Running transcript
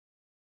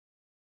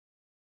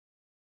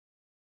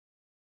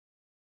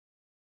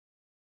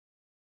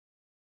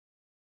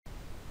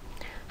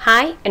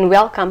Hi and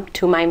welcome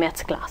to my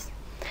maths class.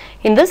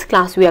 In this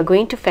class we are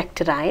going to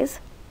factorize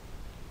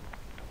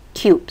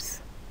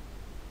cubes.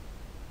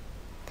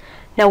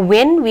 Now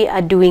when we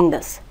are doing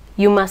this,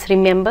 you must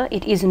remember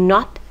it is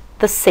not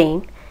the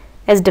same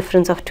as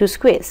difference of two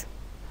squares.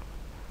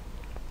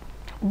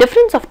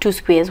 Difference of two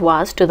squares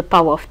was to the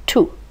power of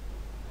 2,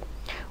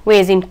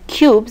 whereas in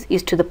cubes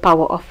is to the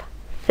power of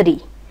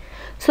 3.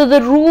 So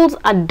the rules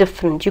are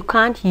different. You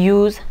can't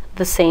use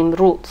the same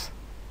rules.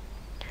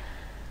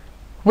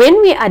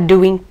 When we are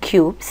doing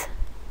cubes,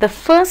 the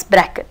first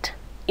bracket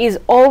is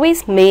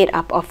always made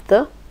up of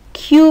the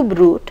cube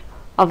root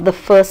of the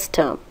first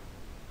term.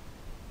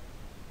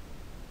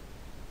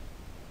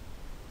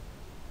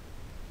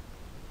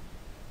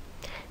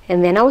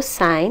 And then our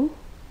sign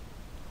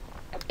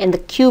and the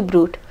cube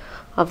root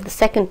of the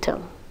second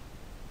term.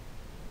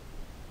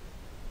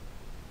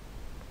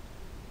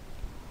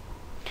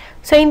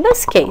 So in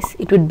this case,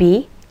 it would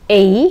be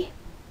A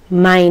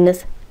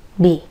minus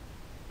B.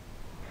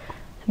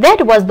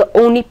 That was the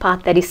only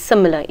part that is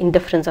similar in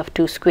difference of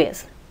two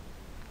squares.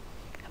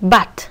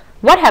 But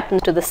what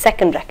happens to the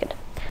second bracket?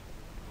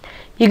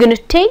 You're going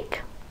to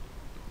take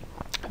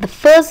the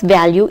first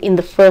value in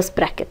the first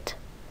bracket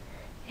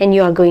and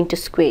you are going to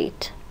square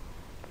it.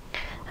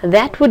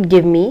 That would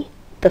give me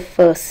the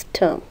first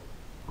term.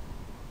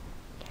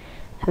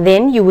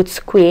 Then you would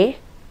square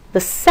the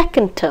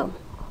second term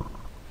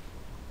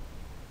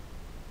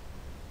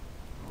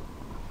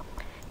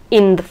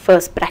in the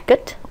first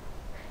bracket,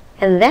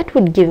 and that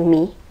would give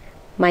me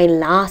my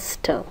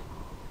last term.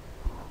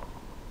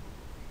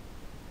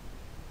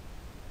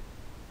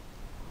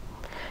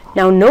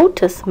 Now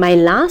notice my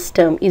last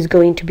term is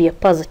going to be a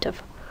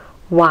positive.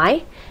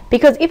 Why?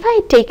 Because if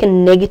I take a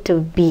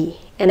negative b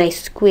and I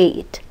square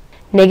it,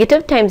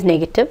 negative times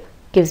negative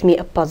gives me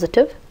a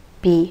positive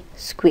b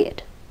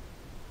squared.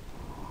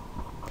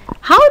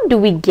 How do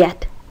we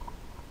get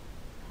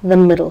the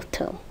middle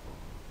term?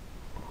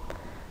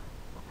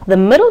 The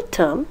middle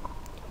term,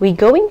 we're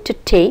going to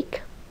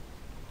take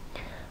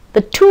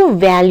the two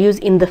values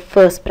in the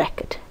first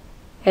bracket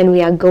and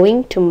we are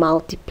going to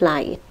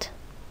multiply it.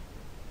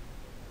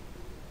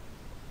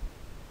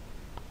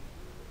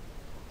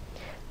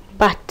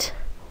 But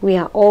we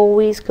are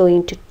always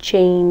going to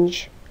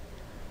change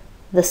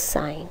the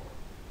sign,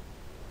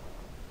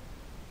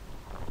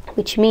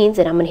 which means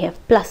that I'm going to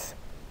have plus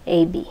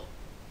AB.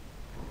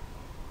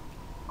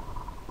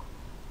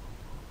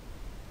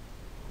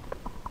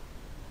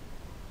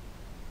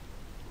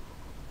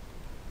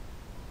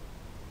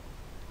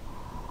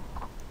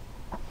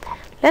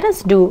 Let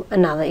us do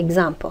another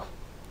example.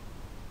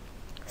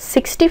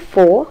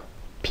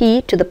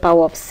 64p to the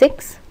power of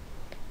 6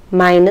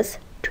 minus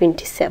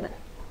 27.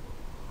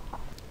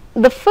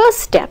 The first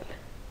step,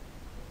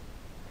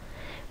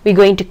 we're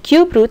going to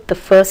cube root the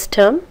first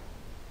term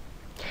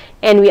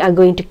and we are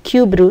going to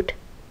cube root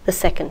the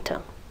second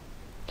term.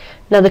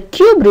 Now the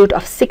cube root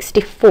of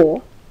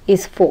 64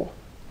 is 4.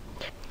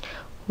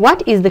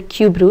 What is the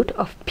cube root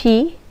of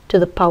p to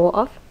the power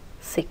of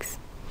 6?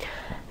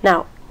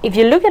 Now if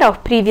you look at our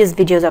previous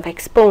videos of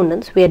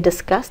exponents, we had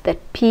discussed that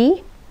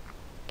p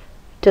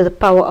to the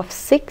power of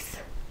 6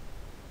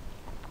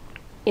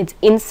 is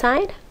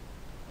inside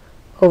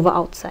over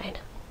outside,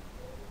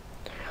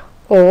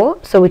 or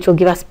so which will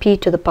give us p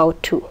to the power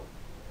 2,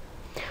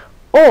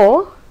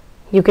 or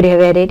you could have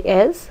had it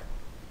as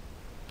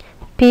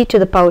p to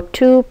the power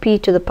 2, p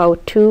to the power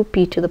 2,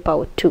 p to the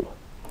power 2.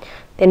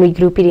 Then we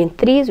group it in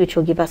threes, which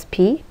will give us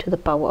p to the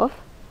power of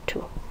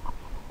 2.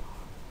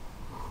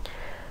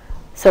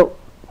 So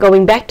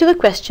going back to the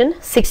question,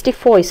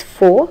 64 is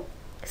 4,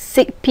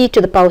 p to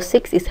the power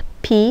 6 is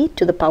p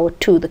to the power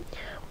 2,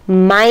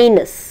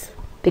 minus,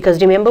 because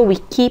remember we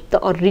keep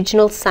the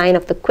original sign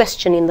of the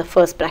question in the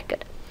first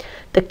bracket.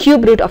 The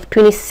cube root of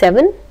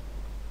 27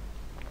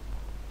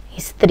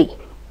 is 3.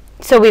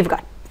 So we've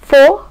got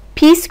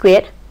 4p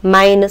squared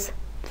minus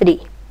 3.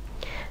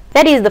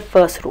 That is the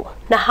first rule.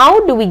 Now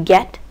how do we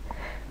get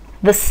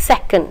the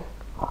second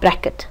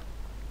bracket?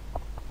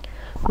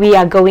 We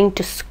are going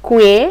to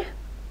square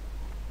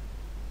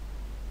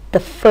the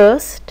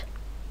first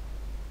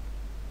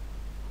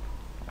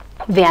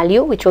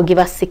value, which will give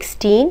us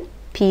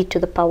 16p to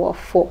the power of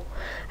 4.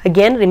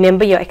 Again,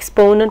 remember your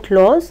exponent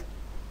laws.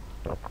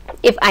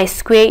 If I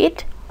square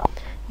it,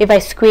 if I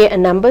square a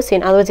number, so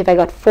in other words, if I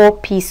got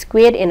 4p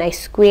squared and I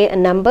square a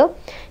number,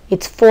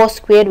 it's 4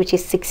 squared, which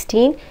is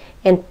 16,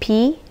 and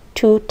p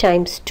 2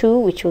 times 2,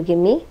 which will give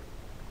me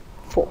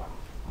 4.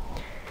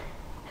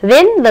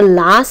 Then the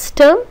last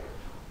term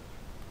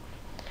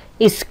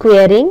is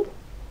squaring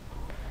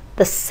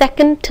the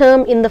second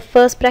term in the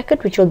first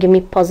bracket, which will give me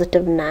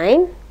positive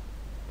 9.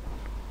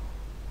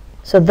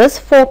 So this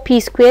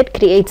 4p squared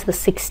creates the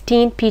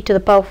 16p to the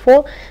power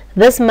 4.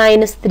 This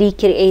minus 3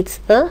 creates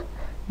the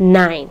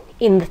 9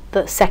 in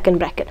the second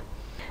bracket.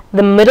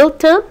 The middle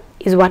term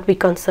is what we're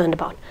concerned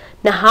about.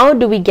 Now how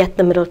do we get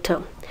the middle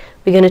term?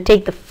 We're going to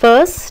take the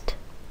first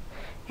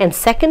and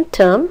second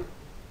term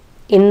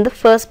in the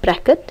first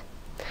bracket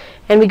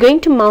and we're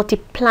going to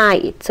multiply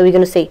it. So we're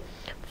going to say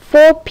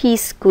 4p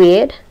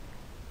squared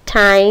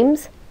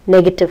times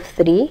negative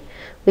 3,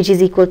 which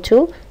is equal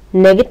to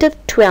negative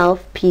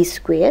 12p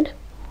squared.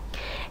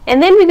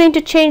 And then we're going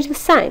to change the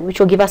sign, which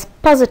will give us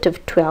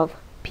positive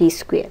 12p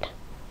squared.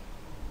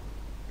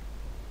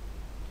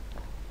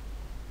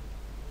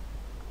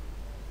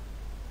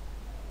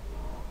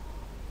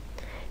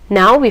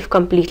 Now we've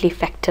completely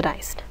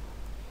factorized.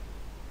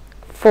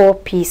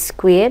 4p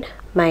squared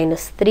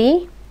minus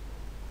 3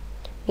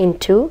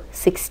 into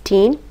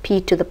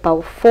 16p to the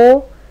power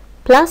 4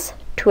 plus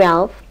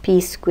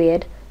 12p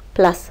squared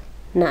plus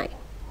 9.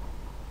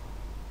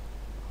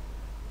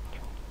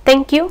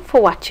 Thank you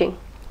for watching.